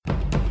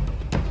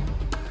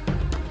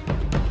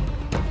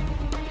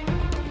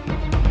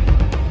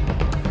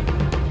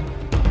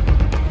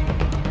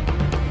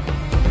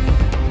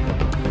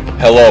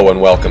Hello and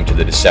welcome to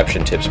the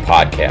Deception Tips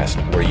Podcast,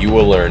 where you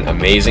will learn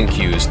amazing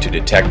cues to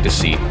detect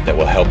deceit that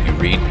will help you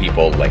read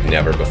people like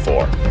never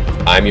before.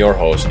 I'm your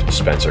host,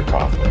 Spencer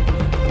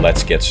Coughlin.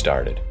 Let's get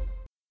started.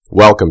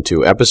 Welcome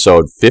to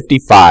episode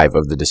 55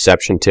 of the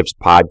Deception Tips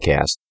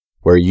Podcast,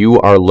 where you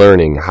are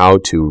learning how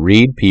to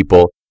read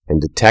people and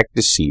detect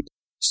deceit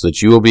so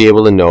that you will be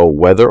able to know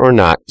whether or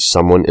not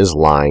someone is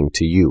lying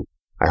to you.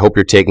 I hope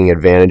you're taking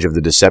advantage of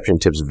the Deception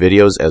Tips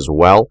videos as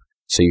well,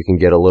 so you can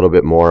get a little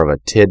bit more of a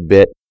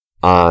tidbit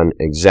on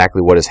exactly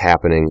what is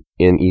happening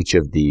in each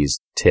of these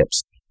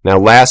tips. Now,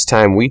 last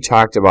time we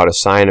talked about a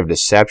sign of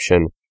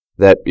deception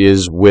that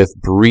is with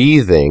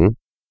breathing,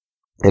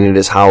 and it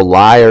is how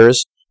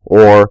liars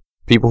or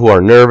people who are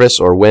nervous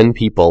or when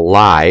people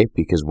lie,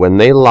 because when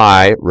they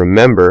lie,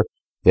 remember,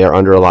 they are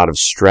under a lot of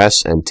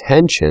stress and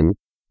tension,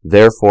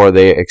 therefore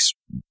they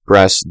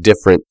express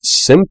different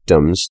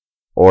symptoms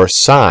or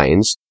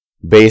signs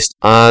based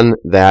on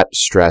that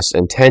stress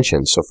and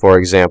tension. So, for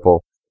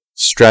example,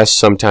 stress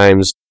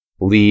sometimes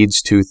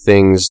leads to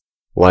things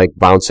like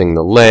bouncing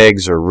the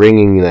legs or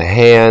wringing the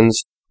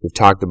hands. We've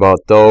talked about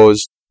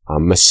those.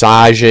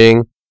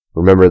 Massaging,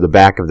 remember the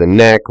back of the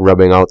neck,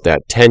 rubbing out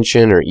that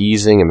tension or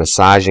easing and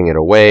massaging it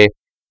away.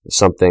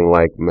 Something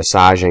like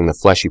massaging the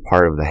fleshy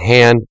part of the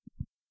hand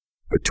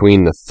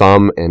between the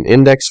thumb and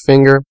index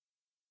finger.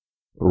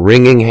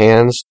 Wringing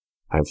hands,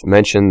 I've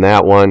mentioned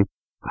that one.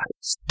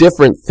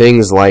 Different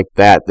things like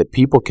that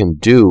people can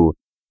do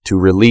to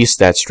release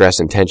that stress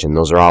and tension.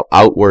 Those are all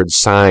outward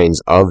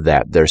signs of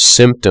that. They're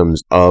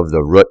symptoms of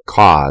the root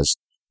cause,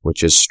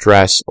 which is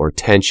stress or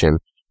tension.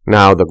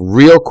 Now, the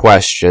real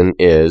question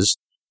is,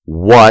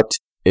 what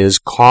is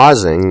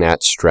causing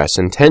that stress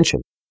and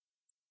tension?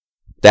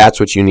 That's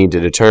what you need to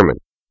determine.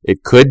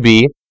 It could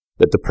be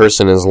that the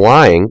person is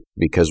lying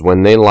because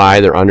when they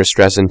lie, they're under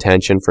stress and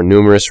tension for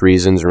numerous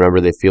reasons.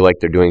 Remember, they feel like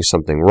they're doing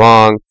something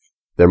wrong.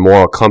 Their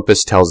moral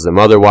compass tells them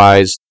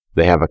otherwise.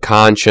 They have a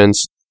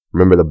conscience.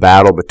 Remember the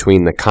battle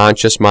between the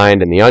conscious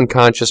mind and the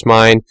unconscious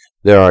mind?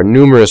 There are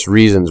numerous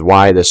reasons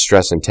why this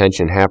stress and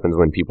tension happens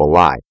when people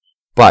lie.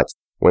 But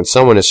when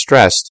someone is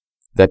stressed,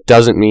 that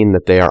doesn't mean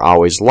that they are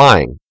always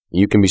lying.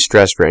 You can be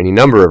stressed for any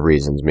number of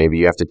reasons. Maybe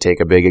you have to take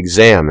a big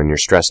exam and you're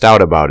stressed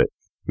out about it.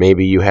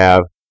 Maybe you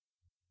have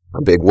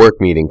a big work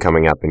meeting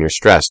coming up and you're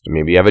stressed.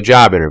 Maybe you have a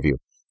job interview.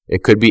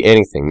 It could be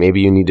anything.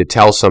 Maybe you need to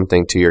tell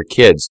something to your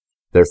kids.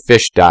 Their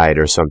fish died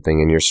or something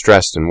and you're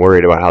stressed and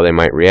worried about how they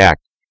might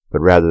react. But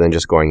rather than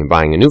just going and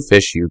buying a new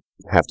fish, you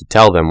have to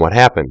tell them what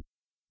happened.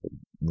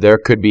 There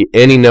could be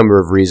any number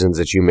of reasons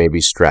that you may be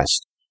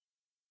stressed.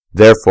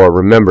 Therefore,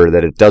 remember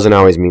that it doesn't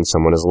always mean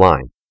someone is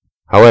lying.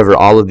 However,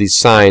 all of these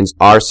signs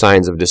are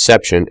signs of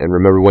deception, and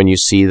remember when you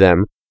see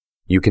them,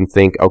 you can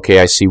think,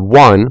 okay, I see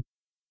one,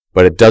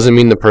 but it doesn't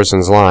mean the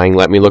person's lying.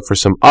 Let me look for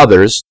some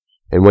others.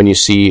 And when you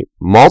see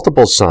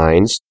multiple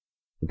signs,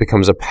 it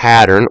becomes a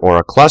pattern or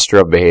a cluster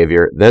of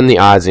behavior, then the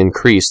odds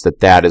increase that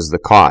that is the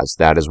cause.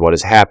 That is what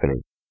is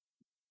happening.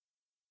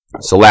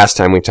 So last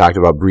time we talked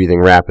about breathing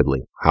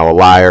rapidly, how a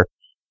liar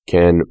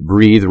can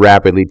breathe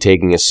rapidly,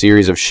 taking a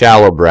series of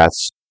shallow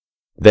breaths,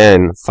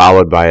 then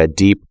followed by a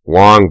deep,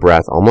 long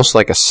breath, almost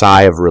like a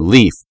sigh of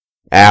relief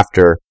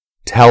after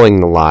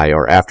telling the lie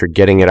or after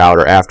getting it out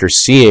or after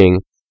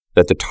seeing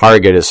that the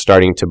target is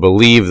starting to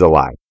believe the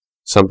lie.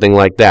 Something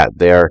like that.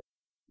 They are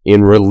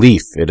in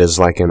relief. It is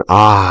like an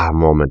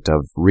moment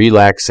of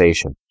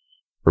relaxation.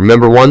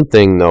 Remember one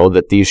thing, though,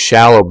 that these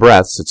shallow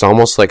breaths, it's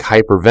almost like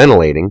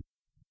hyperventilating.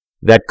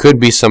 That could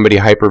be somebody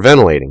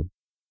hyperventilating.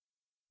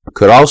 It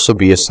could also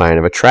be a sign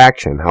of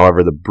attraction.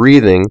 However, the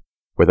breathing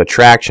with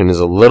attraction is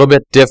a little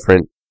bit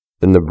different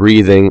than the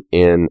breathing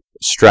in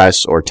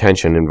stress or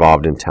tension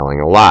involved in telling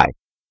a lie.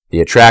 The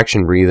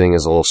attraction breathing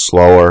is a little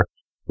slower,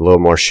 a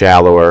little more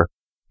shallower,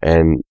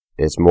 and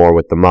it's more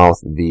with the mouth.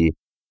 The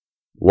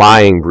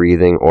lying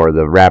breathing or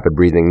the rapid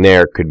breathing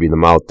there could be the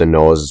mouth, the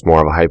nose. It's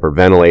more of a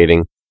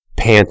hyperventilating,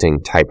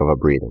 panting type of a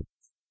breathing.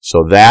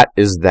 So that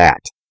is that.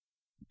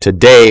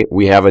 Today,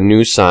 we have a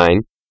new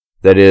sign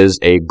that is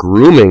a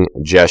grooming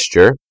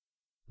gesture.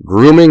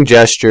 Grooming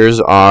gestures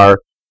are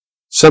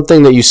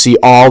something that you see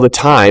all the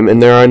time,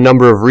 and there are a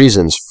number of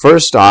reasons.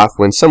 First off,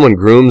 when someone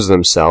grooms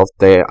themselves,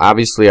 they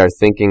obviously are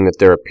thinking that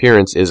their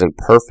appearance isn't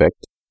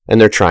perfect, and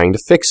they're trying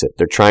to fix it.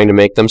 They're trying to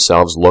make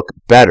themselves look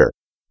better.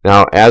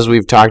 Now, as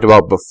we've talked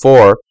about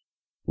before,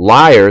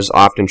 liars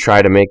often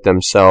try to make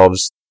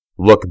themselves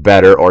look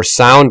better or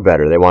sound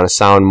better. They want to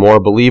sound more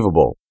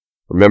believable.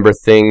 Remember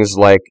things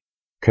like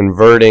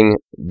converting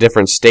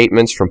different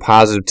statements from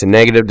positive to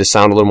negative to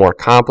sound a little more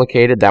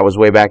complicated. That was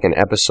way back in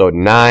episode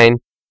 9.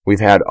 We've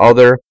had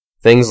other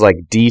things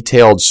like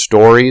detailed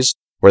stories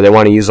where they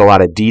want to use a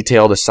lot of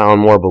detail to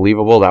sound more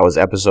believable. That was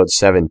episode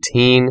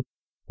 17.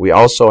 We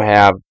also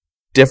have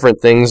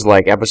different things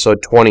like episode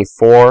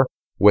 24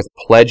 with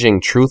pledging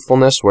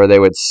truthfulness, where they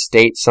would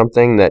state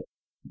something that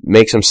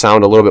makes them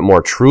sound a little bit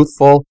more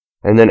truthful.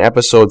 And then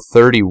episode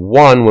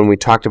 31, when we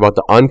talked about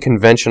the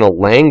unconventional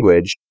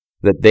language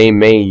that they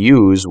may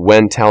use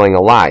when telling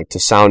a lie to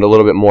sound a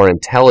little bit more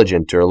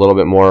intelligent or a little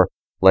bit more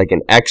like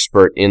an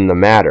expert in the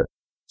matter.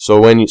 So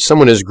when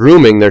someone is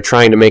grooming, they're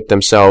trying to make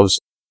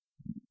themselves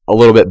a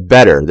little bit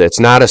better. That's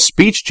not a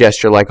speech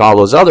gesture like all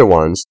those other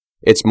ones.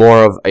 It's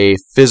more of a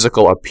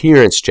physical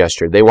appearance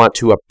gesture. They want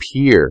to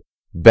appear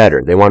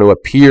better. They want to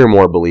appear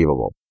more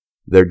believable.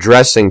 They're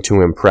dressing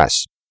to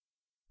impress.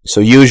 So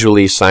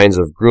usually signs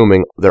of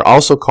grooming, they're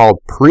also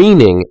called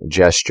preening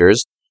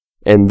gestures,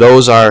 and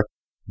those are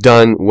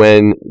done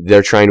when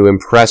they're trying to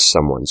impress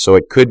someone. So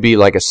it could be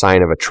like a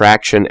sign of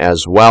attraction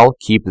as well.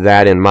 Keep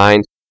that in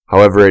mind.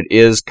 However, it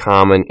is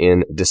common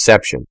in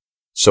deception.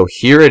 So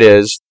here it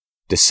is,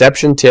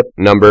 deception tip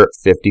number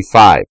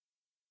 55.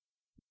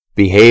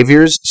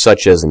 Behaviors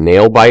such as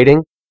nail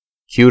biting,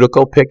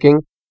 cuticle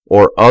picking,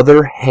 or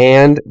other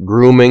hand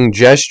grooming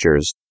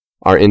gestures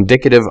are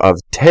indicative of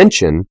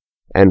tension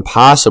and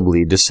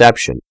possibly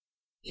deception.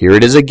 Here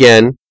it is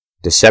again,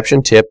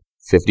 deception tip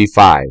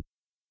 55.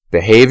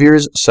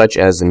 Behaviors such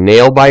as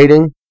nail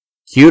biting,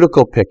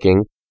 cuticle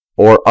picking,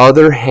 or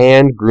other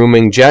hand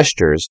grooming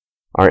gestures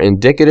are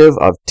indicative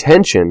of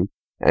tension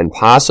and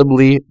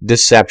possibly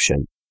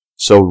deception.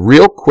 So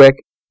real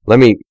quick, let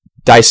me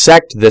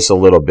dissect this a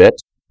little bit.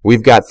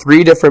 We've got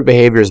 3 different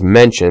behaviors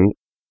mentioned.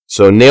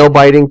 So nail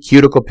biting,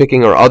 cuticle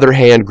picking, or other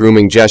hand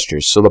grooming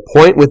gestures. So the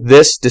point with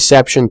this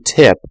deception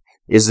tip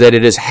is that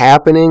it is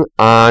happening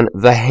on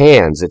the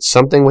hands. It's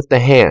something with the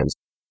hands.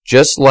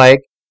 Just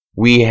like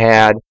we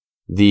had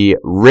the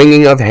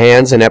wringing of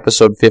hands in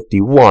episode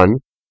 51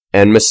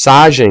 and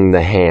massaging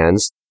the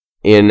hands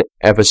in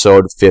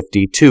episode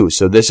 52.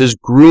 So this is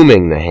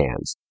grooming the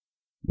hands.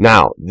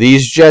 Now,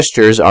 these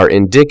gestures are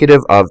indicative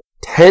of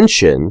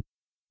tension,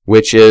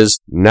 which is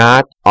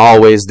not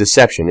always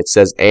deception. It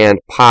says, and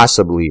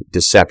possibly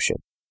deception.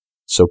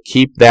 So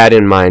keep that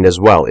in mind as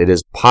well. It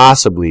is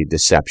possibly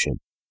deception.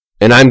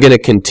 And I'm going to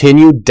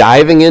continue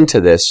diving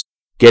into this,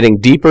 getting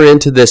deeper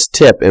into this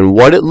tip and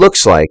what it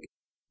looks like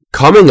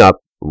coming up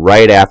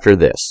right after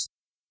this.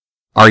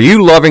 Are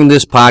you loving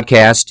this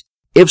podcast?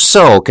 If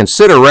so,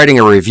 consider writing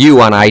a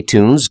review on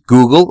iTunes,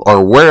 Google,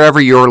 or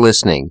wherever you're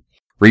listening.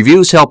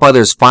 Reviews help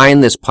others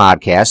find this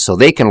podcast so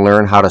they can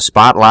learn how to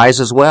spot lies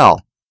as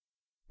well.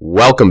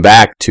 Welcome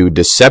back to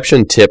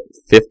Deception Tip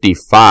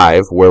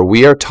 55, where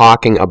we are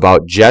talking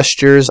about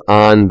gestures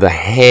on the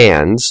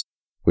hands.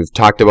 We've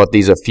talked about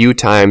these a few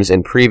times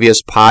in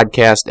previous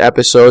podcast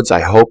episodes.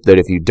 I hope that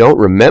if you don't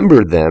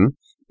remember them,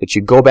 that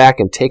you go back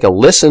and take a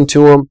listen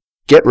to them,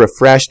 get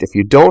refreshed. If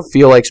you don't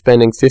feel like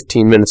spending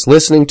 15 minutes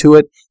listening to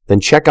it, then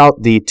check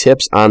out the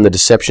tips on the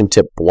Deception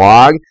Tip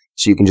blog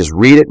so you can just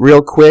read it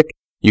real quick.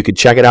 You could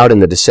check it out in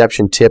the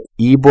Deception Tip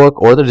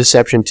ebook or the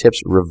Deception Tips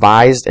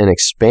revised and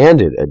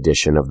expanded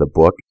edition of the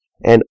book.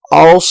 And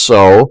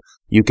also,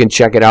 you can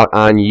check it out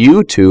on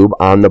YouTube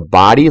on the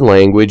Body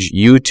Language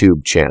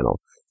YouTube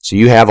channel. So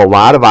you have a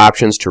lot of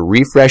options to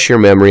refresh your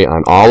memory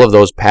on all of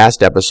those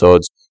past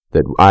episodes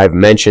that I've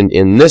mentioned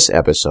in this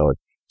episode.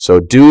 So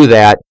do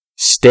that.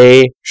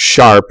 Stay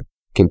sharp.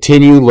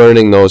 Continue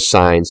learning those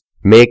signs.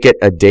 Make it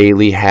a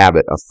daily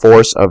habit, a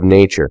force of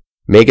nature.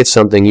 Make it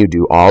something you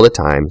do all the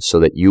time so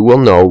that you will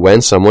know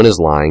when someone is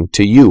lying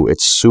to you.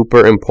 It's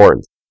super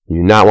important. You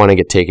do not want to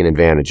get taken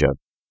advantage of,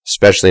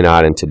 especially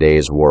not in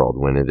today's world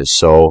when it is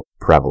so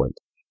prevalent.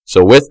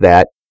 So with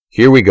that,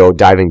 here we go,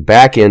 diving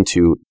back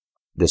into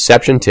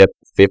Deception Tip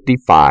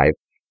 55,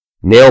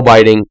 nail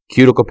biting,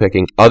 cuticle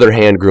picking, other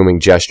hand grooming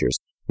gestures.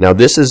 Now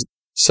this is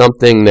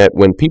something that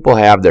when people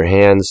have their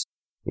hands,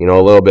 a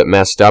little bit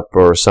messed up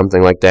or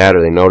something like that,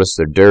 or they notice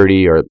they're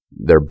dirty or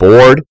they're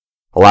bored,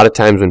 a lot of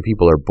times when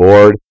people are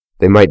bored,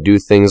 they might do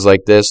things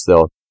like this.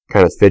 They'll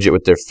kind of fidget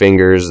with their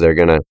fingers. They're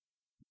going to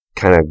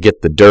kind of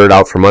get the dirt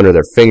out from under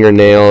their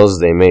fingernails.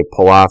 They may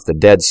pull off the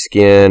dead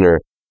skin or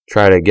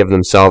try to give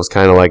themselves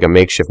kind of like a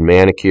makeshift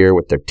manicure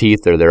with their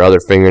teeth or their other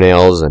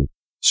fingernails and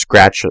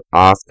scratch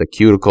off the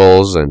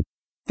cuticles and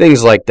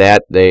things like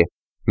that. They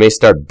may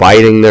start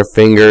biting their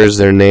fingers,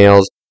 their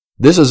nails.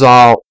 This is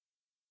all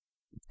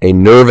a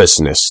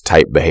nervousness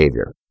type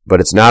behavior. But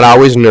it's not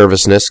always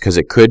nervousness because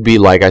it could be,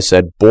 like I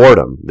said,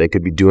 boredom. They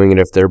could be doing it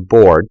if they're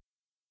bored.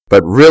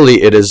 But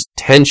really, it is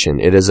tension.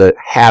 It is a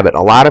habit.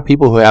 A lot of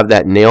people who have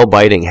that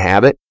nail-biting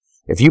habit,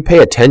 if you pay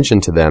attention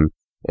to them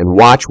and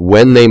watch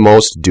when they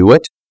most do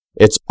it,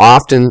 it's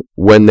often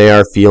when they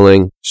are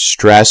feeling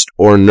stressed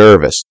or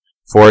nervous.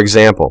 For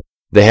example,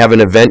 they have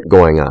an event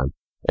going on,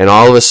 and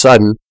all of a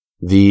sudden,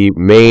 the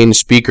main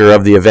speaker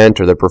of the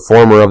event or the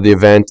performer of the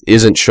event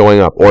isn't showing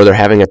up, or they're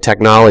having a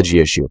technology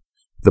issue.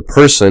 The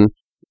person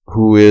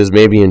who is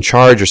maybe in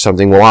charge or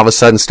something will all of a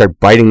sudden start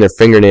biting their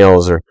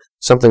fingernails or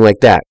something like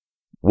that.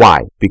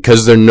 Why?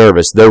 Because they're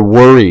nervous. They're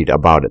worried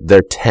about it.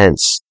 They're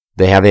tense.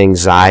 They have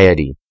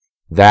anxiety.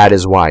 That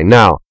is why.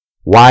 Now,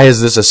 why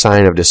is this a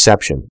sign of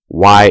deception?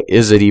 Why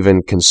is it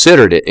even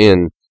considered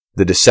in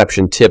the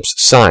deception tips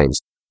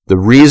signs? The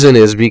reason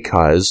is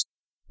because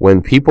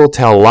when people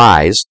tell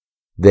lies,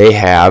 they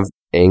have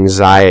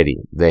anxiety.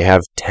 They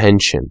have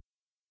tension.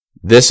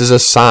 This is a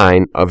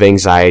sign of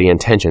anxiety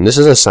and tension. This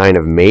is a sign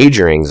of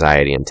major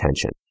anxiety and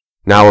tension.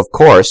 Now, of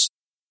course,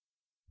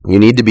 you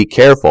need to be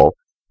careful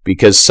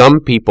because some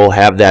people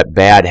have that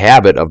bad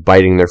habit of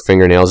biting their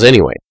fingernails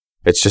anyway.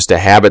 It's just a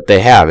habit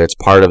they have. It's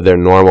part of their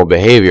normal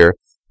behavior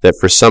that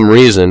for some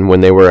reason,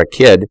 when they were a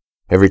kid,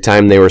 every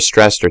time they were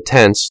stressed or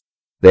tense,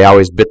 they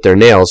always bit their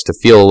nails to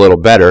feel a little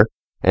better,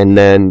 and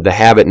then the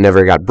habit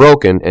never got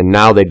broken, and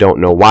now they don't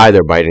know why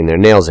they're biting their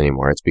nails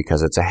anymore. It's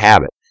because it's a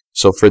habit.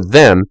 So for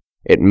them,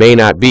 it may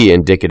not be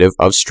indicative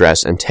of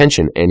stress and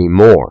tension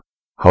anymore.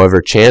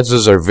 However,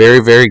 chances are very,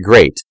 very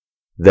great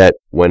that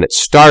when it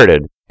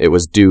started, it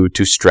was due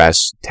to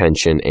stress,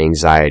 tension,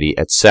 anxiety,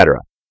 etc.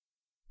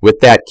 With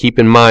that, keep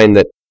in mind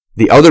that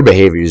the other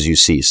behaviors you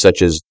see,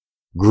 such as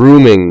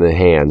grooming the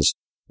hands,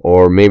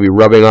 or maybe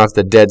rubbing off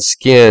the dead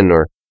skin,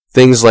 or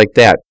things like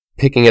that,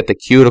 picking at the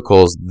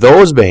cuticles,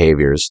 those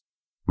behaviors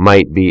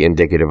might be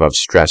indicative of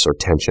stress or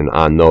tension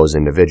on those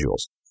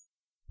individuals.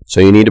 So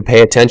you need to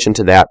pay attention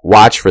to that,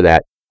 watch for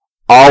that.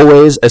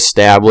 Always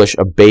establish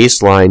a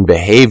baseline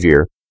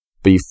behavior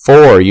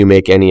before you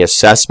make any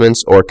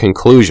assessments or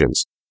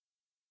conclusions.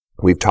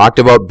 We've talked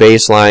about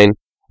baseline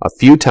a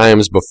few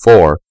times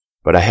before,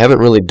 but I haven't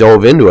really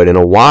dove into it in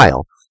a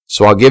while.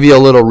 So I'll give you a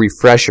little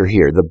refresher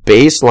here. The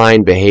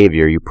baseline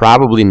behavior, you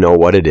probably know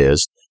what it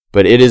is,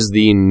 but it is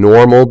the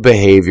normal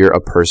behavior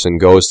a person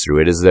goes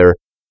through. It is their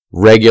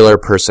regular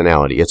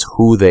personality. It's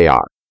who they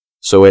are.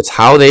 So it's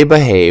how they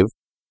behave,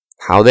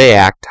 how they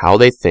act, how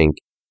they think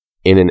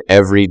in an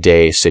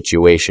everyday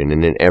situation,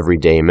 in an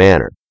everyday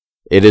manner.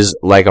 It is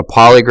like a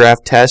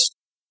polygraph test.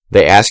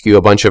 They ask you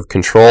a bunch of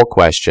control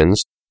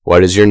questions.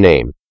 What is your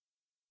name?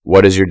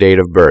 What is your date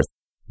of birth?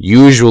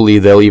 Usually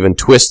they'll even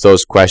twist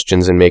those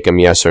questions and make them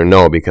yes or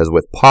no, because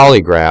with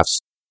polygraphs,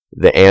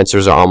 the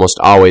answers are almost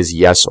always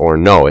yes or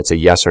no. It's a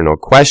yes or no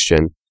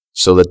question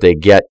so that they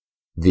get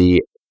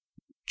the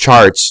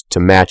charts to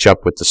match up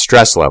with the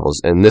stress levels.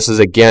 And this is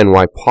again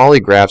why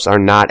polygraphs are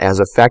not as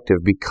effective,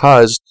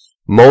 because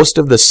most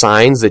of the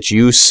signs that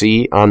you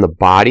see on the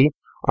body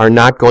are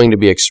not going to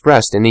be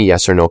expressed in a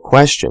yes or no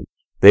question.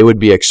 They would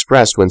be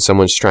expressed when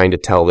someone's trying to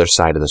tell their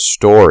side of the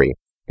story,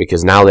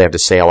 because now they have to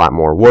say a lot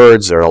more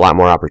words, there are a lot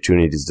more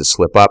opportunities to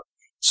slip up.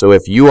 So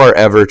if you are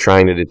ever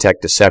trying to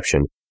detect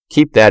deception,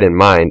 keep that in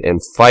mind and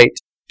fight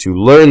to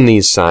learn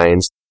these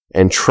signs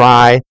and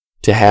try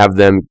to have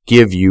them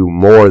give you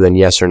more than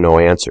yes or no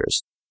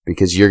answers,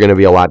 because you're going to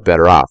be a lot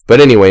better off.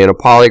 But anyway, in a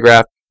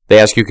polygraph, they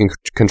ask you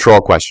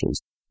control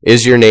questions.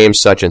 Is your name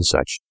such and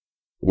such?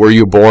 Were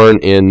you born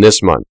in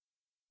this month?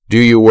 Do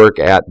you work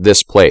at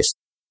this place?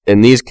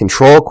 And these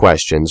control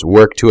questions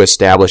work to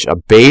establish a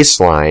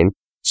baseline,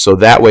 so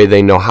that way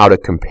they know how to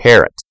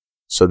compare it.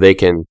 So they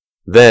can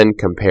then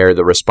compare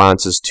the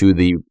responses to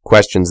the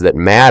questions that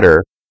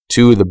matter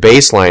to the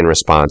baseline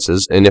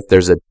responses. And if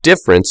there's a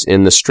difference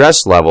in the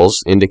stress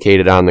levels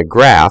indicated on the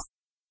graph,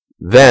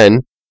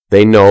 then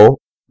they know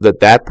that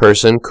that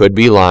person could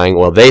be lying.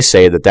 Well, they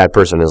say that that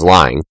person is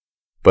lying,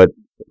 but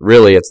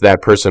really it's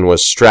that person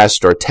was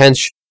stressed or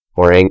tense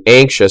or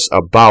anxious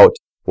about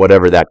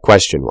whatever that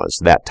question was,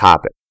 that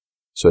topic.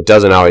 So it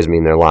doesn't always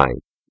mean they're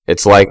lying.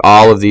 It's like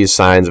all of these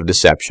signs of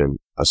deception.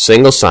 A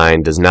single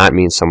sign does not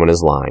mean someone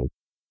is lying.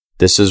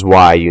 This is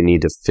why you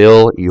need to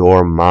fill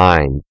your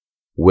mind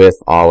with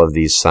all of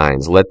these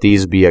signs. Let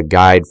these be a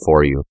guide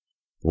for you.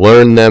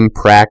 Learn them,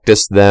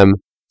 practice them,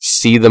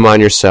 see them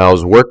on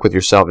yourselves, work with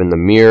yourself in the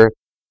mirror.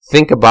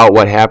 Think about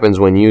what happens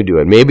when you do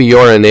it. Maybe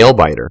you're a nail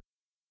biter.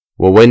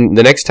 Well, when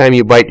the next time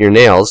you bite your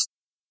nails,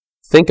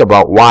 think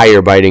about why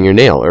you're biting your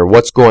nail or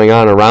what's going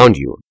on around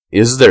you.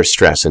 Is there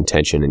stress and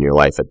tension in your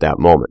life at that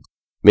moment?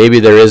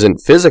 Maybe there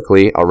isn't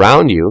physically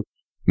around you.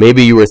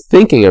 Maybe you were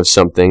thinking of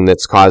something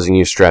that's causing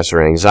you stress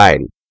or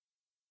anxiety.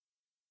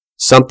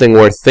 Something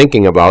worth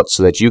thinking about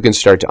so that you can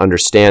start to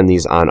understand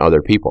these on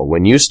other people.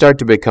 When you start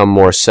to become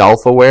more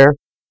self-aware,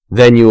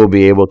 then you will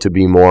be able to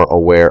be more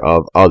aware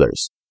of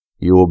others.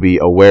 You will be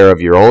aware of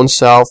your own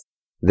self,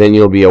 then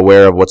you'll be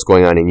aware of what's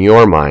going on in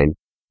your mind.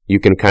 You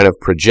can kind of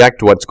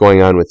project what's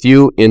going on with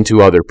you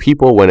into other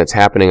people when it's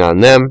happening on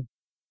them,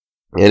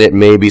 and it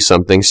may be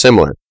something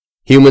similar.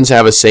 Humans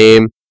have a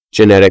same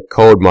genetic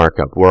code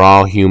markup. We're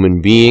all human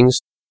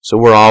beings, so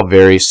we're all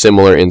very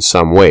similar in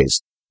some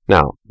ways.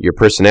 Now, your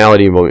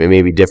personality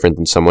may be different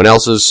than someone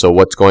else's, so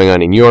what's going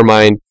on in your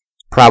mind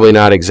is probably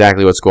not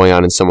exactly what's going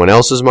on in someone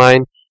else's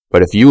mind,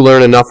 but if you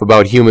learn enough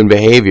about human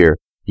behavior,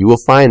 you will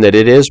find that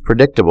it is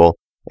predictable,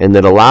 and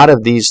that a lot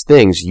of these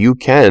things you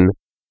can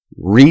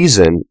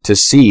reason to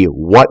see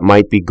what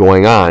might be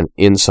going on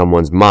in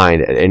someone's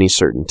mind at any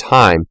certain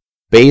time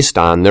based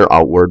on their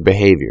outward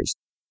behaviors.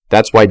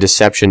 That's why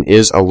deception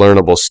is a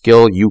learnable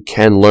skill. You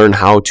can learn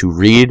how to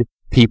read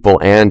people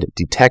and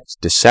detect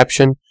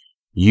deception.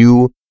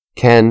 You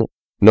can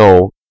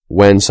know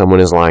when someone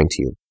is lying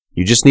to you.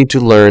 You just need to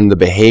learn the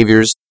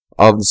behaviors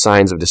of the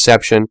signs of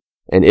deception,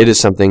 and it is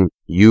something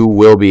you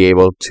will be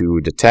able to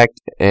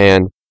detect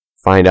and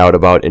find out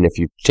about. And if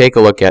you take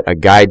a look at A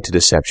Guide to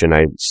Deception,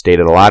 I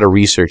stated a lot of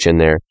research in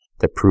there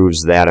that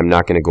proves that. I'm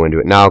not going to go into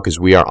it now because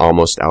we are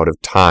almost out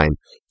of time.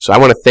 So I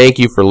want to thank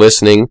you for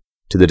listening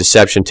to the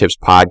Deception Tips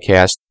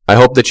podcast. I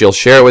hope that you'll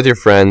share it with your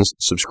friends,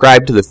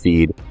 subscribe to the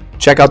feed,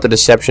 check out the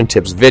Deception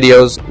Tips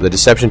videos, the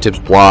Deception Tips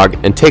blog,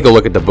 and take a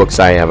look at the books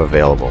I have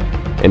available.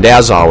 And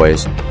as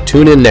always,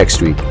 tune in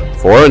next week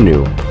for a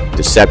new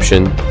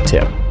Deception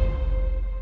Tip.